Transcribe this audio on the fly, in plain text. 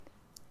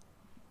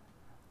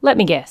Let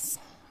me guess.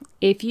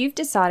 If you've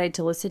decided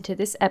to listen to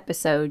this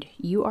episode,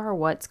 you are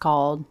what's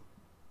called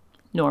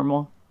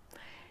normal.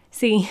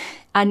 See,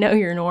 I know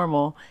you're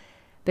normal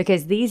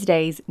because these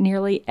days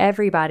nearly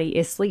everybody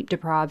is sleep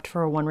deprived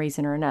for one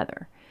reason or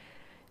another.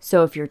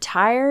 So if you're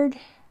tired,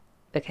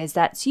 because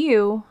that's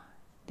you,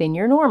 then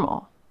you're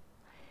normal.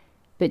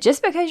 But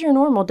just because you're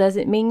normal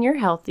doesn't mean you're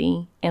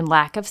healthy, and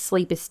lack of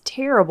sleep is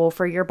terrible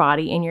for your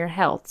body and your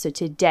health. So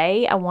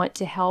today I want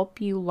to help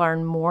you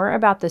learn more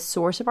about the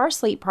source of our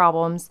sleep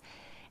problems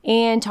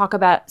and talk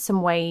about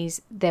some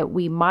ways that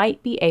we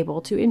might be able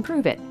to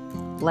improve it.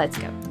 Let's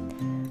go.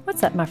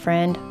 What's up, my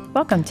friend?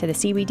 Welcome to the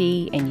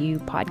CBD and You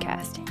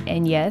podcast.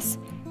 And yes,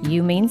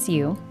 you means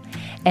you,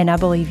 and I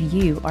believe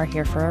you are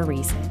here for a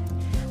reason.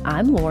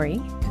 I'm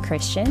Lori, a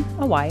Christian,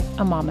 a wife,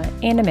 a mama,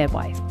 and a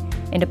midwife.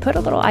 And to put a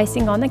little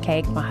icing on the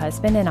cake, my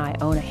husband and I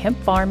own a hemp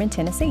farm in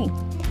Tennessee.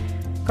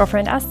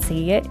 Girlfriend, I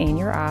see it in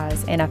your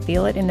eyes, and I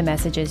feel it in the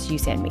messages you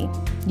send me.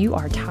 You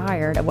are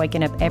tired of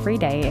waking up every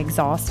day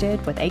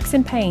exhausted with aches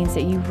and pains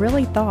that you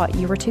really thought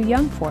you were too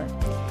young for.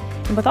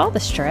 And with all the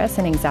stress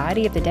and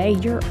anxiety of the day,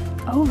 you're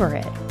over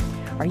it.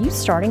 Are you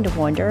starting to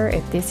wonder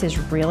if this is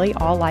really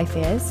all life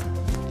is?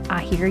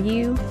 I hear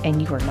you, and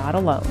you are not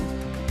alone.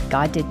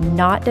 God did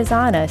not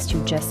design us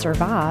to just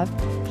survive.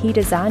 He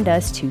designed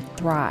us to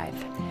thrive.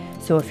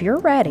 So if you're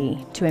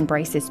ready to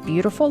embrace this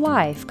beautiful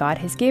life God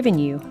has given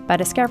you by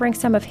discovering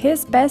some of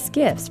His best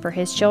gifts for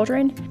His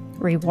children,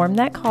 rewarm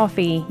that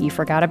coffee you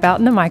forgot about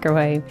in the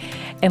microwave,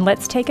 and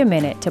let's take a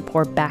minute to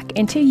pour back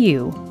into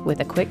you with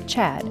a quick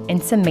chat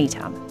and some me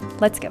time.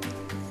 Let's go.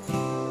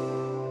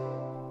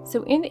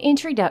 So in the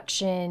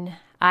introduction,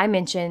 I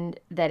mentioned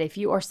that if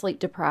you are sleep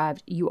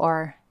deprived, you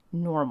are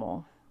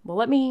normal. Well,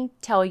 let me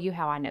tell you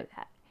how I know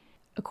that.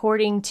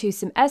 According to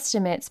some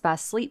estimates by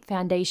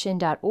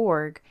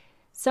sleepfoundation.org,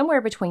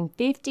 somewhere between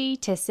 50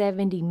 to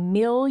 70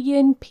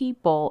 million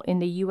people in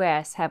the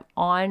U.S. have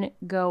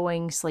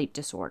ongoing sleep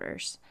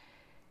disorders.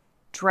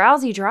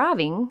 Drowsy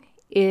driving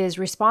is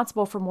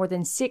responsible for more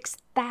than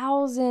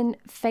 6,000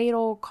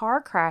 fatal car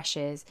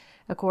crashes,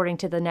 according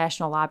to the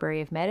National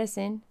Library of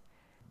Medicine.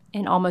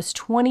 And almost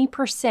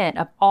 20%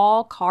 of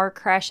all car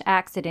crash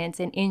accidents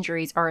and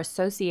injuries are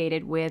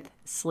associated with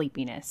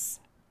sleepiness.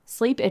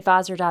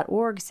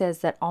 SleepAdvisor.org says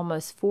that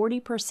almost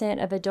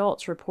 40% of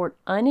adults report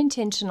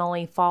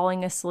unintentionally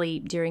falling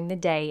asleep during the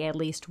day at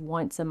least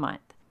once a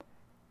month.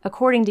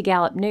 According to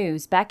Gallup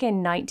News, back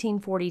in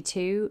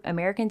 1942,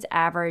 Americans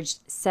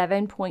averaged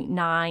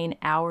 7.9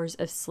 hours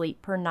of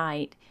sleep per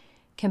night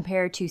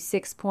compared to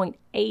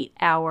 6.8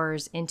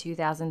 hours in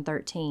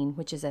 2013,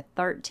 which is a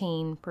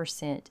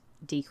 13%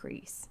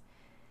 decrease.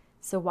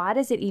 So why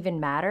does it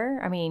even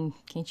matter? I mean,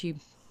 can't you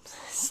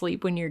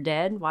sleep when you're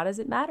dead? Why does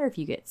it matter if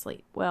you get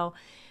sleep? Well,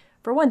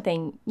 for one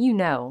thing, you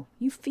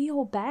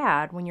feel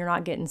bad when you're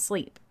not getting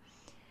sleep.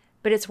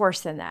 But it's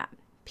worse than that.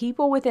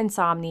 People with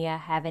insomnia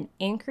have an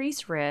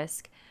increased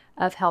risk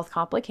of health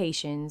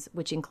complications,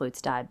 which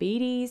includes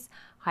diabetes,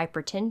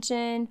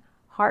 hypertension,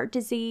 heart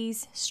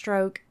disease,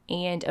 stroke,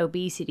 and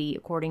obesity,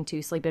 according to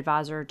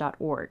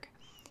sleepadvisor.org.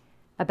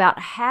 About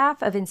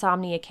half of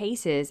insomnia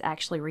cases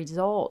actually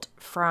result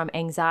from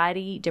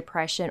anxiety,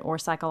 depression, or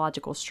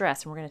psychological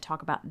stress, and we're going to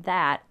talk about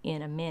that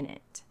in a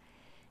minute.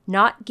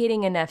 Not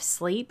getting enough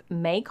sleep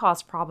may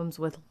cause problems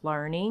with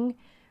learning,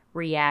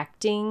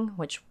 reacting,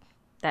 which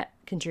that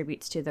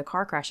contributes to the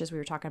car crashes we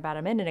were talking about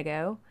a minute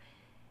ago,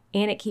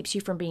 and it keeps you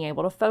from being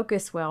able to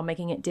focus well,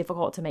 making it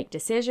difficult to make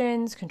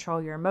decisions,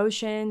 control your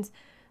emotions,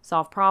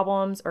 solve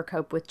problems, or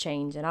cope with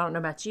change. And I don't know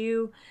about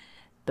you,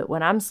 but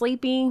when I'm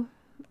sleepy,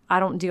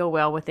 I don't deal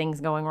well with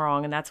things going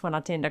wrong, and that's when I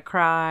tend to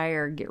cry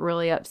or get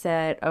really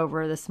upset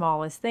over the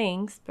smallest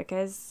things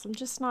because I'm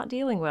just not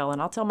dealing well.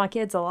 And I'll tell my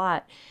kids a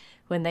lot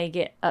when they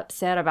get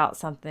upset about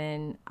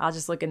something, I'll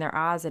just look in their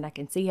eyes and I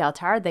can see how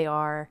tired they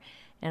are,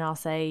 and I'll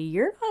say,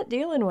 "You're not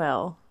dealing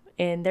well."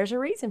 And there's a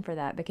reason for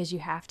that, because you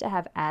have to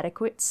have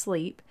adequate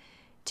sleep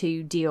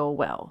to deal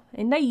well.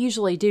 And they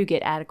usually do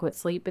get adequate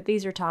sleep, but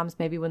these are times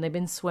maybe when they've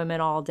been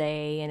swimming all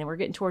day and we're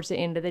getting towards the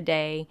end of the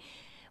day.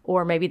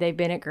 Or maybe they've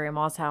been at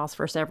grandma's house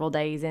for several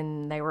days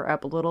and they were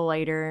up a little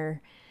later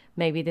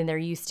maybe than they're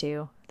used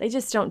to. They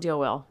just don't deal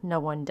well. No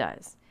one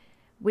does.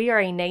 We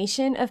are a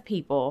nation of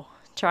people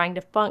trying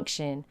to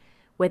function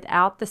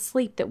without the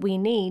sleep that we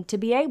need to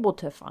be able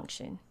to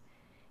function.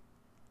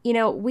 You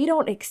know, we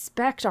don't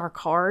expect our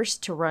cars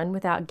to run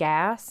without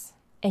gas,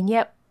 and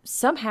yet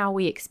somehow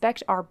we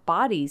expect our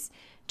bodies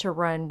to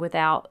run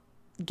without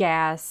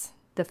gas,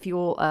 the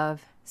fuel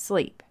of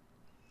sleep.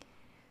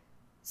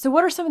 So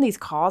what are some of these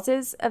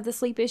causes of the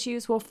sleep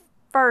issues? Well,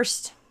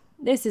 first,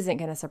 this isn't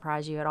going to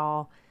surprise you at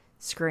all.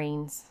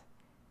 Screens.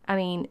 I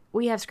mean,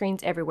 we have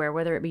screens everywhere,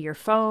 whether it be your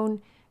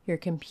phone, your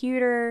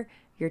computer,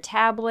 your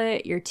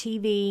tablet, your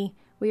TV.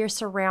 We are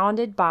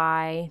surrounded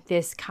by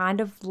this kind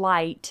of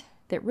light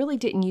that really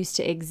didn't used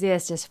to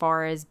exist as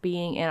far as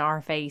being in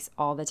our face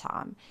all the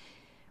time.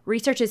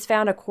 Research has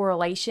found a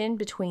correlation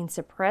between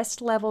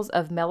suppressed levels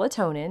of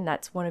melatonin,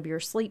 that's one of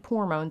your sleep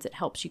hormones that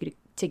helps you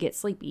to get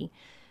sleepy,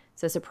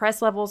 So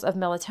suppressed levels of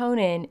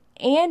melatonin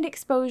and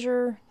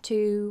exposure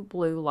to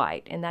blue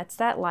light. And that's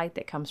that light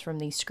that comes from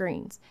these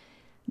screens.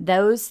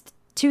 Those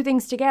two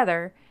things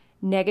together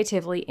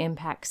negatively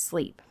impact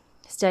sleep.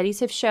 Studies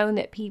have shown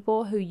that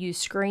people who use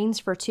screens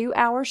for 2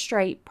 hours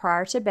straight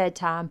prior to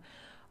bedtime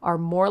are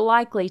more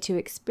likely to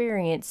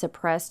experience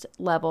suppressed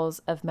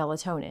levels of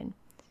melatonin.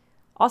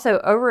 Also,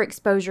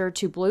 overexposure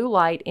to blue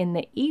light in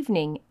the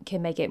evening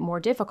can make it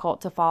more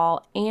difficult to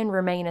fall and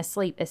remain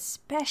asleep,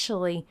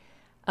 especially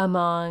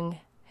among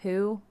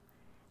who?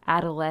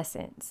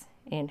 Adolescents.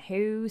 And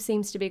who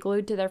seems to be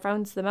glued to their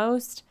phones the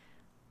most?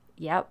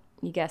 Yep,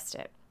 you guessed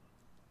it.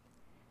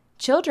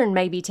 Children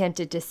may be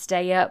tempted to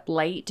stay up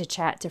late to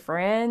chat to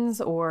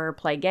friends or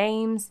play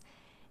games,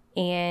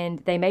 and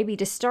they may be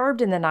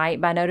disturbed in the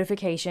night by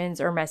notifications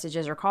or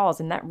messages or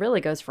calls, and that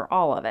really goes for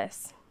all of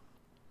us.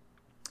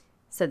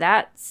 So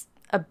that's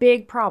a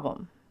big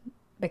problem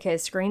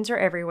because screens are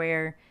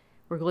everywhere.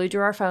 We're glued to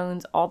our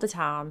phones all the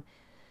time.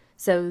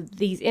 So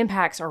these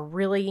impacts are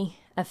really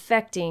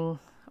affecting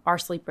our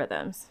sleep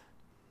rhythms.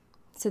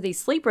 So these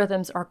sleep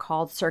rhythms are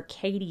called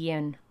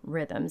circadian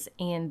rhythms,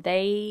 and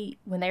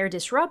when they are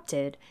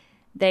disrupted,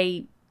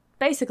 they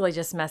basically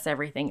just mess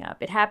everything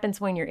up. It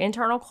happens when your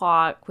internal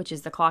clock, which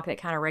is the clock that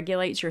kind of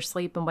regulates your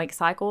sleep and wake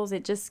cycles,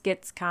 it just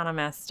gets kind of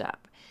messed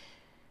up.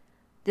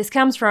 This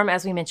comes from,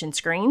 as we mentioned,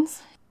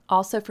 screens.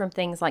 Also from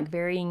things like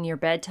varying your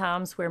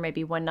bedtimes, where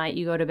maybe one night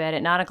you go to bed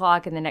at 9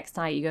 o'clock and the next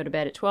night you go to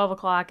bed at 12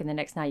 o'clock and the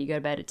next night you go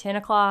to bed at 10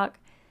 o'clock.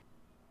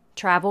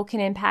 Travel can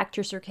impact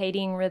your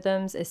circadian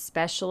rhythms,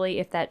 especially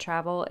if that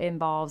travel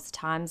involves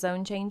time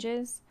zone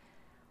changes.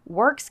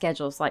 Work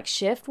schedules like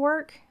shift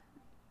work,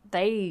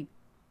 they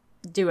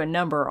do a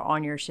number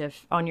on your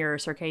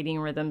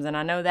circadian rhythms. And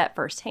I know that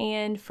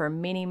firsthand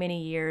from many,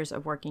 many years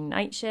of working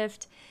night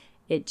shift.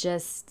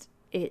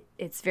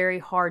 It's very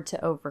hard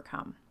to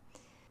overcome.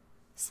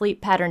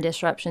 Sleep pattern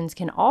disruptions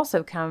can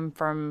also come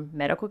from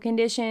medical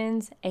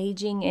conditions,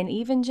 aging, and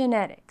even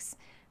genetics.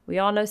 We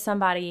all know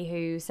somebody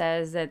who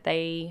says that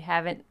they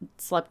haven't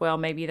slept well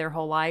maybe their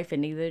whole life,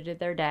 and neither did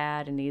their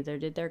dad, and neither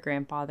did their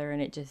grandfather,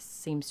 and it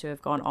just seems to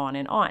have gone on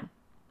and on.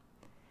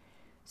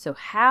 So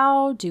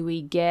how do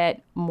we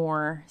get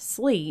more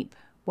sleep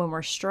when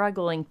we're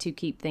struggling to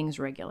keep things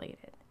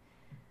regulated?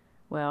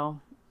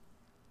 Well,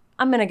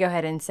 I'm going to go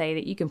ahead and say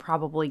that you can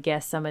probably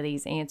guess some of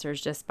these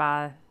answers just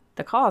by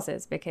the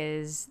causes,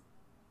 because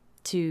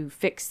to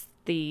fix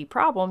the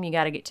problem, you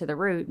got to get to the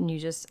root, and you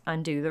just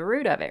undo the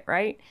root of it,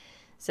 right?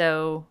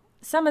 So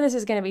some of this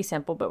is going to be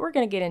simple, but we're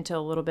going to get into a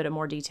little bit of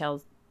more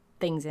detailed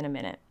things in a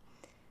minute.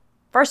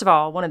 First of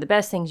all, one of the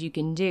best things you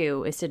can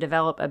do is to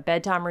develop a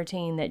bedtime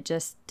routine that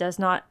just does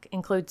not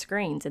include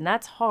screens. And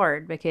that's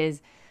hard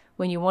because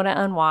when you want to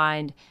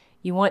unwind,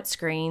 you want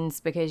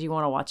screens because you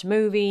want to watch a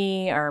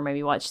movie or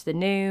maybe watch the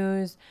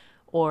news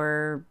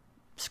or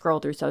scroll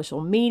through social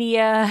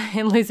media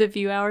and lose a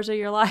few hours of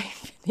your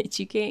life that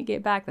you can't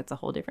get back. That's a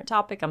whole different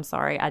topic. I'm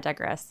sorry, I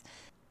digress.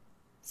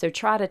 So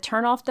try to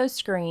turn off those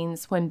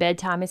screens when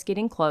bedtime is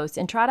getting close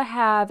and try to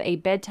have a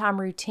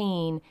bedtime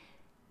routine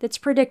that's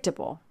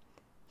predictable.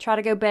 Try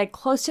to go bed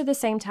close to the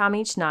same time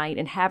each night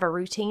and have a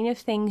routine of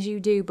things you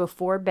do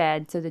before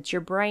bed so that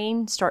your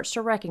brain starts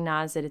to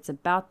recognize that it's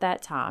about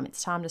that time.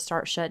 It's time to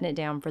start shutting it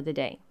down for the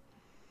day.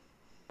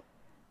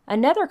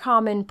 Another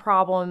common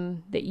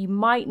problem that you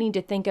might need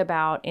to think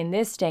about in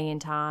this day and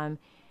time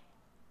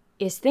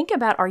is think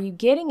about, are you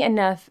getting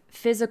enough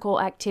physical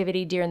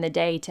activity during the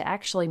day to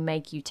actually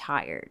make you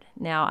tired?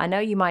 Now, I know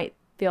you might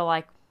feel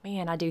like,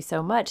 man, I do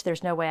so much,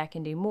 there's no way I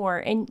can do more.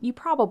 And you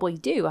probably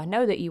do. I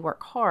know that you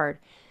work hard.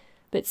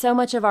 But so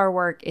much of our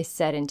work is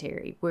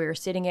sedentary. We're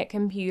sitting at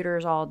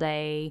computers all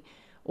day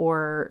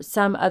or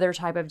some other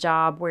type of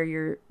job where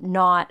you're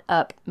not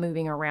up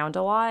moving around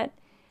a lot.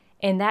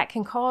 And that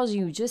can cause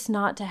you just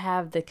not to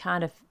have the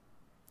kind of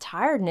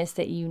tiredness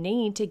that you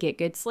need to get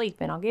good sleep.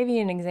 And I'll give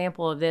you an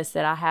example of this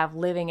that I have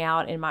living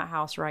out in my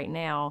house right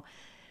now.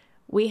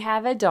 We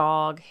have a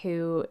dog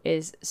who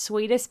is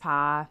sweet as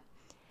pie,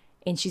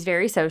 and she's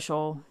very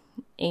social.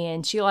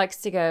 And she likes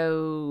to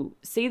go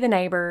see the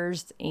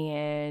neighbors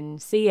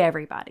and see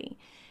everybody.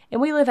 And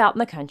we live out in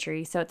the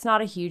country, so it's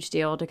not a huge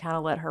deal to kind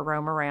of let her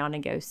roam around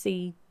and go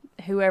see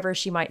whoever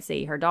she might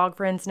see, her dog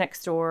friends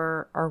next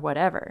door or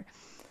whatever.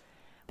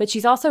 But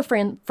she's also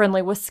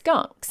friendly with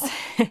skunks.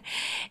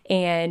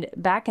 And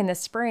back in the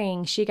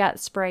spring, she got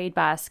sprayed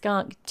by a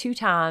skunk 2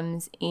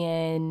 times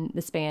in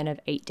the span of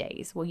 8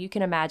 days. Well, you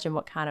can imagine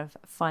what kind of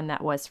fun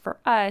that was for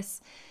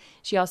us.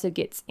 She also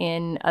gets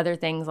in other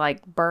things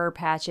like burr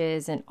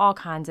patches and all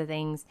kinds of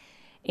things.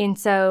 And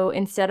so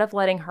instead of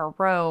letting her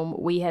roam,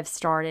 we have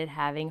started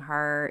having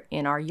her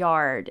in our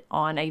yard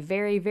on a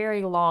very,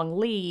 very long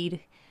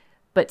lead,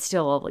 but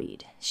still a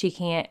lead. She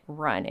can't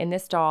run. And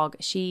this dog,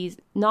 she's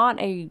not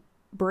a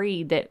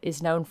breed that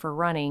is known for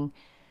running,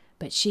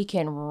 but she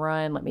can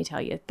run, let me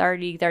tell you,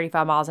 30,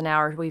 35 miles an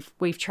hour.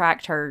 We've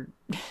tracked her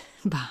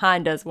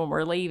behind us when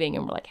we're leaving.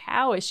 And we're like,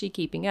 how is she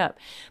keeping up?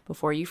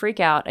 Before you freak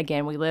out,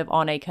 again, we live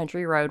on a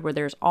country road where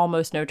there's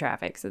almost no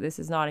traffic. So this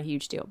is not a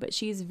huge deal. But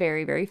she's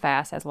very, very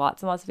fast, has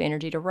lots and lots of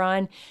energy to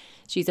run.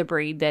 She's a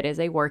breed that is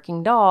a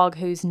working dog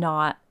who's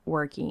not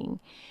working.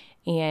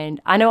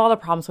 And I know all the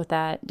problems with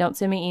that. Don't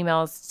send me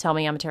emails to tell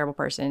me I'm a terrible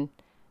person.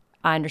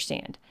 I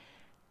understand.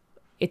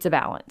 It's a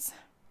balance.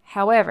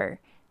 However,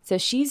 so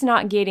she's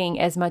not getting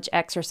as much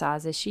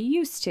exercise as she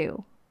used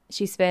to.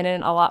 She's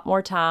spending a lot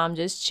more time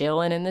just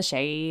chilling in the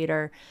shade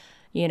or,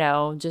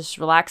 just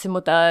relaxing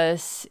with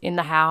us in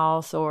the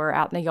house or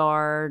out in the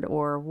yard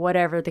or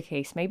whatever the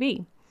case may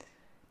be.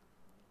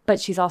 But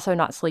she's also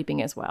not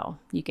sleeping as well.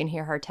 You can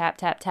hear her tap,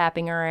 tap,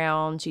 tapping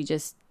around. She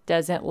just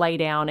doesn't lay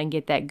down and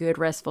get that good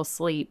restful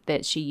sleep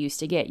that she used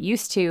to get.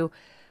 Used to,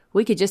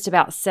 we could just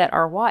about set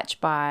our watch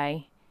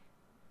by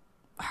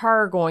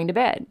her going to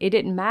bed. It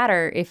didn't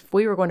matter if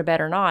we were going to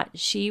bed or not.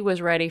 She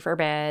was ready for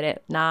bed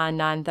at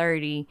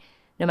 9:30,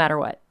 no matter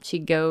what.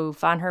 She'd go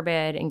find her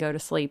bed and go to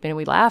sleep. And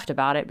we laughed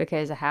about it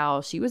because of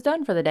how she was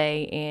done for the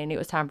day and it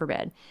was time for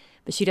bed.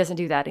 But she doesn't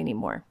do that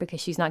anymore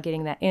because she's not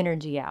getting that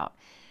energy out.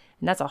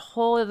 And that's a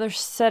whole other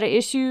set of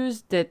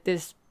issues that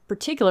this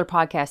particular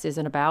podcast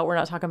isn't about. We're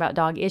not talking about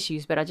dog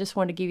issues, but I just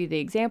wanted to give you the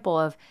example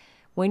of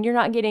when you're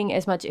not getting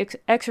as much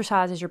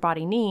exercise as your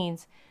body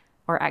needs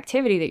or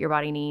activity that your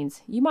body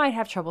needs, you might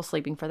have trouble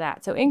sleeping for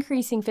that. So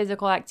increasing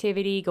physical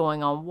activity,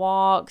 going on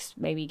walks,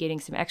 maybe getting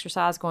some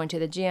exercise, going to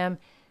the gym,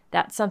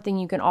 that's something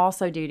you can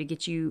also do to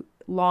get you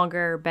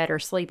longer, better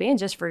sleep and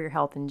just for your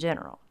health in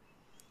general.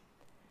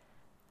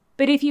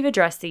 But if you've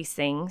addressed these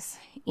things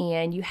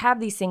and you have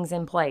these things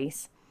in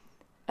place,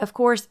 of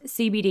course,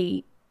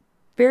 CBD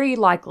very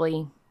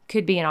likely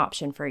could be an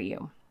option for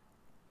you.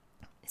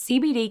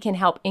 CBD can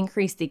help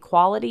increase the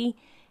quality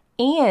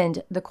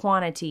and the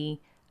quantity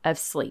of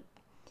sleep.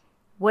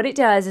 What it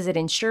does is it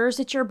ensures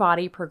that your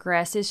body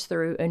progresses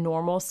through a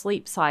normal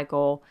sleep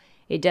cycle.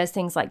 It does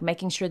things like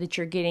making sure that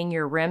you're getting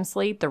your REM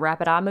sleep, the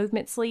rapid eye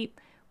movement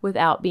sleep,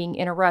 without being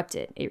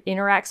interrupted. It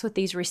interacts with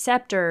these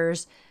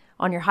receptors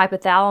on your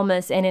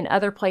hypothalamus and in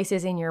other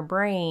places in your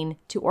brain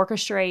to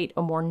orchestrate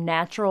a more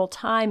natural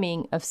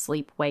timing of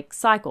sleep-wake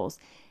cycles.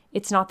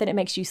 It's not that it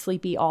makes you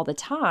sleepy all the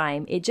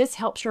time. It just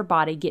helps your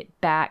body get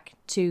back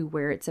to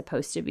where it's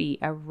supposed to be,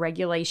 a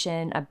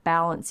regulation, a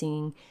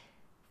balancing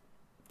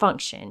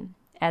function.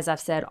 As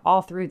I've said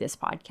all through this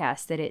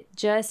podcast, that it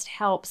just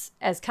helps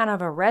as kind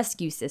of a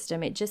rescue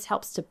system. It just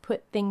helps to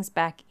put things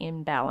back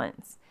in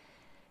balance.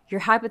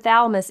 Your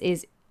hypothalamus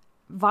is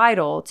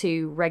vital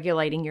to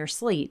regulating your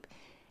sleep.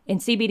 And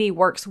CBD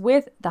works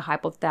with the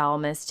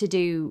hypothalamus to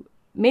do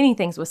many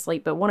things with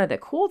sleep, but one of the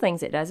cool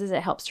things it does is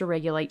it helps to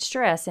regulate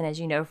stress. And as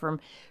you know from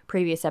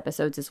previous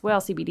episodes as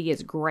well, CBD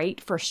is great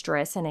for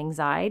stress and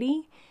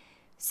anxiety.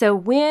 So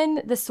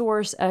when the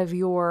source of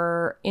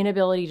your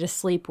inability to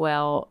sleep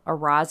well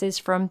arises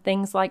from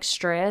things like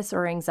stress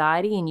or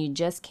anxiety and you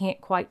just can't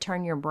quite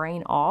turn your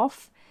brain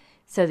off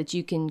so that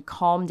you can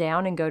calm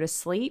down and go to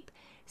sleep,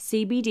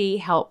 CBD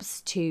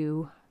helps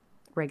to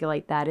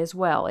regulate that as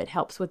well. It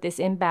helps with this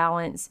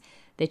imbalance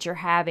that you're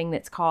having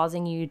that's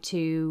causing you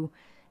to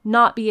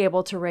not be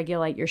able to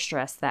regulate your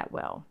stress that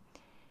well.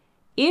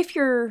 If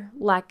your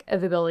lack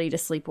of ability to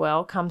sleep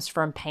well comes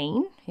from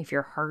pain, if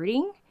you're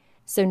hurting,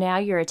 so now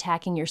you're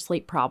attacking your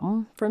sleep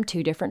problem from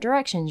two different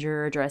directions.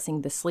 You're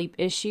addressing the sleep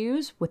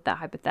issues with the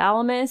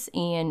hypothalamus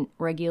and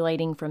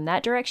regulating from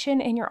that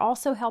direction, and you're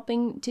also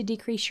helping to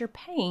decrease your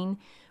pain,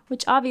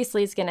 which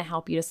obviously is going to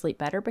help you to sleep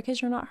better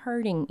because you're not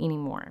hurting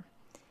anymore.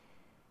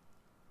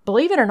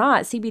 Believe it or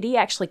not, CBD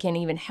actually can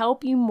even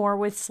help you more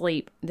with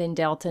sleep than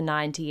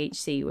Delta-9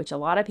 THC, which a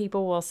lot of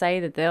people will say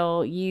that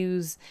they'll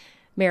use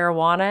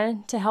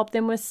marijuana to help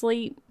them with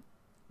sleep,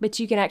 but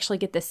you can actually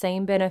get the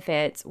same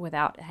benefits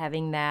without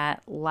having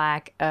that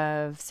lack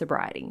of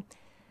sobriety.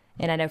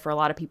 And I know for a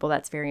lot of people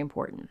that's very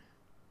important.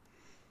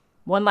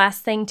 One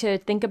last thing to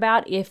think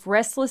about, if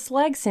restless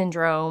leg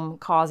syndrome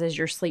causes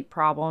your sleep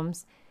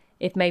problems,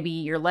 if maybe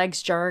your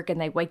legs jerk and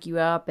they wake you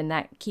up and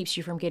that keeps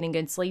you from getting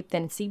good sleep,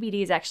 then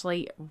CBD is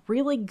actually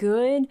really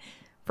good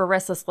for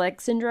restless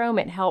leg syndrome.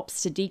 It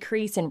helps to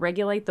decrease and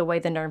regulate the way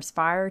the nerves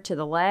fire to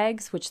the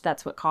legs, which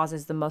that's what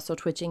causes the muscle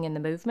twitching and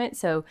the movement.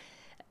 So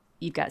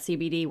you've got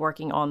CBD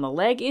working on the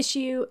leg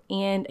issue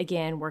and,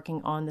 again,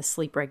 working on the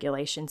sleep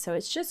regulation. So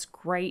it's just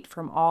great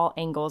from all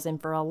angles.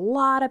 And for a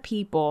lot of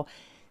people,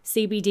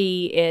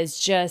 CBD is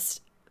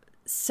just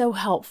so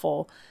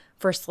helpful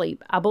for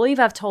sleep. I believe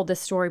I've told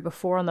this story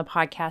before on the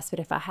podcast, but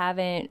if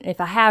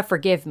I have,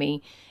 forgive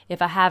me.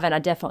 If I haven't, I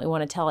definitely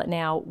want to tell it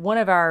now. One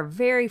of our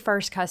very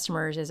first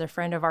customers is a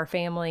friend of our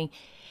family,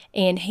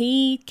 and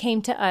he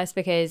came to us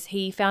because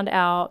he found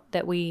out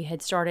that we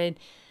had started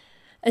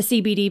a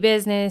CBD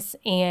business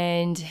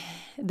and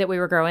that we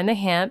were growing the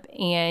hemp,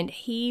 and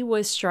he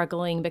was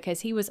struggling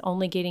because he was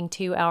only getting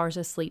 2 hours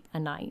of sleep a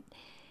night.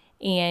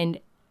 And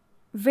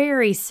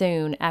very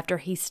soon after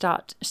he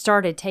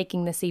started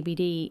taking the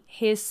CBD,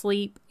 his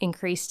sleep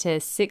increased to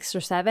 6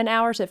 or 7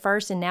 hours at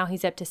first, and now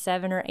he's up to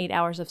 7 or 8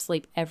 hours of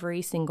sleep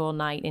every single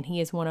night. And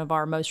he is one of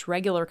our most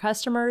regular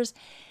customers,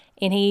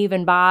 And he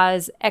even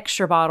buys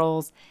extra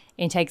bottles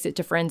and takes it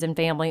to friends and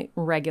family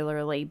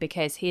regularly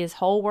because his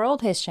whole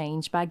world has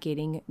changed by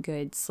getting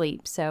good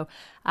sleep. So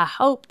I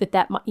hope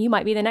that you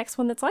might be the next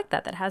one that's like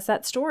that has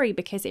that story,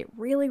 because it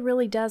really,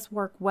 really does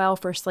work well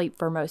for sleep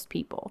for most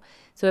people.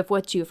 So if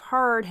what you've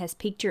heard has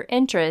piqued your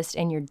interest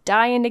and you're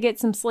dying to get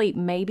some sleep,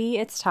 maybe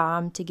it's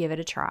time to give it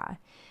a try.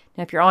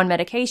 Now, if you're on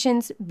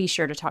medications, be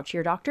sure to talk to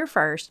your doctor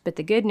first. But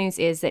the good news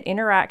is that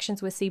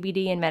interactions with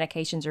CBD and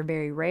medications are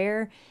very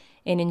rare.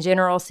 And in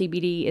general,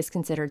 CBD is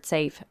considered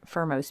safe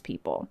for most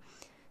people.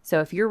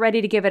 So if you're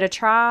ready to give it a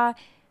try,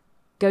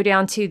 go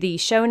down to the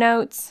show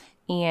notes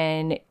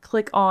and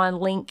click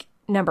on link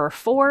number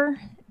 4.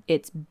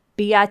 It's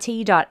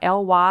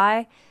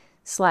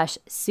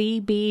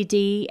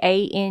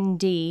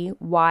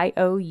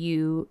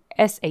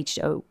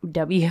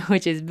bit.ly/CBDANDYOUSHOW,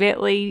 which is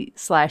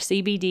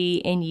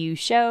bit.ly/CBDNU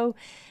show.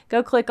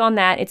 Go click on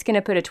that. It's going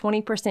to put a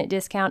 20%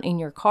 discount in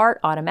your cart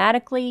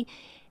automatically.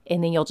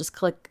 And then you'll just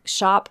click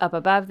shop up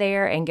above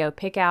there and go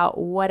pick out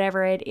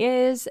whatever it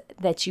is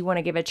that you want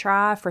to give a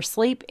try. For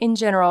sleep in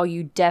general,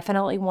 you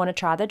definitely want to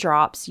try the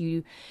drops.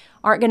 You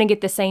aren't going to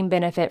get the same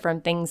benefit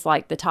from things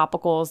like the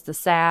topicals, the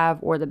salve,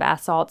 or the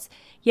bath salts.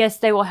 Yes,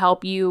 they will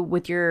help you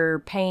with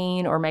your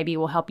pain, or maybe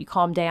will help you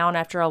calm down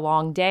after a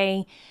long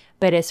day.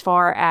 But as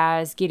far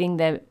as getting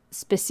the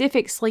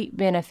specific sleep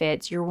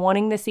benefits, you're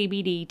wanting the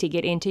CBD to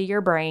get into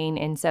your brain.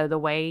 And so the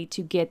way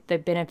to get the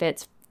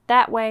benefits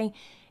that way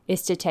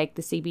is to take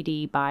the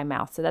CBD by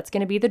mouth. So that's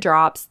going to be the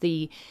drops,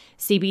 the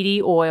CBD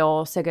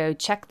oil. So go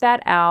check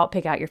that out.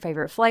 Pick out your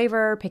favorite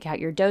flavor. Pick out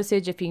your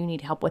dosage if you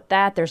need help with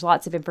that. There's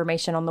lots of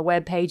information on the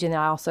webpage, and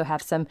I also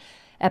have some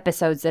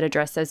episodes that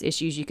address those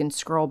issues. You can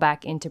scroll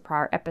back into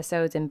prior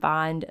episodes and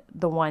find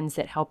the ones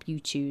that help you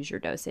choose your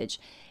dosage.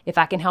 If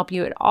I can help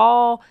you at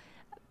all,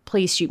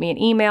 please shoot me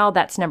an email.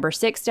 That's number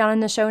 6 down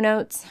in the show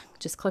notes.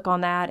 Just click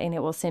on that and it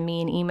will send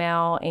me an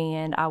email,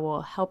 and I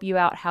will help you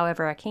out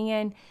however I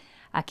can.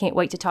 I can't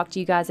wait to talk to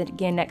you guys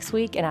again next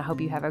week, and I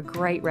hope you have a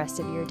great rest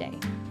of your day.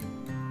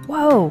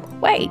 Whoa,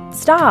 wait,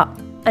 stop.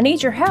 I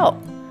need your help.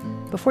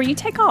 Before you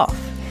take off,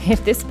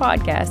 if this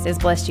podcast has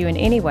blessed you in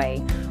any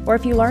way, or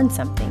if you learned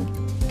something,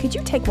 could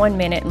you take 1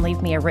 minute and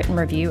leave me a written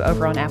review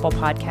over on Apple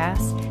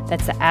Podcasts?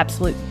 That's the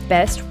absolute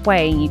best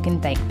way you can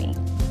thank me.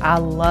 I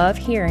love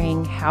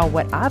hearing how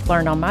what I've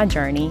learned on my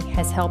journey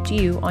has helped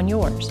you on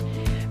yours.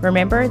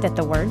 Remember that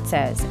the Word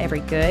says every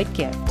good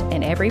gift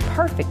and every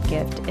perfect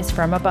gift is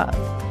from above.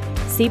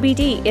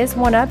 CBD is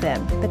one of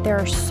them, but there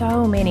are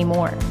so many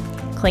more.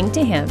 Cling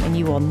to Him and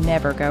you will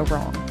never go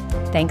wrong.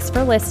 Thanks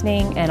for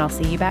listening, and I'll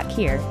see you back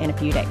here in a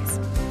few days.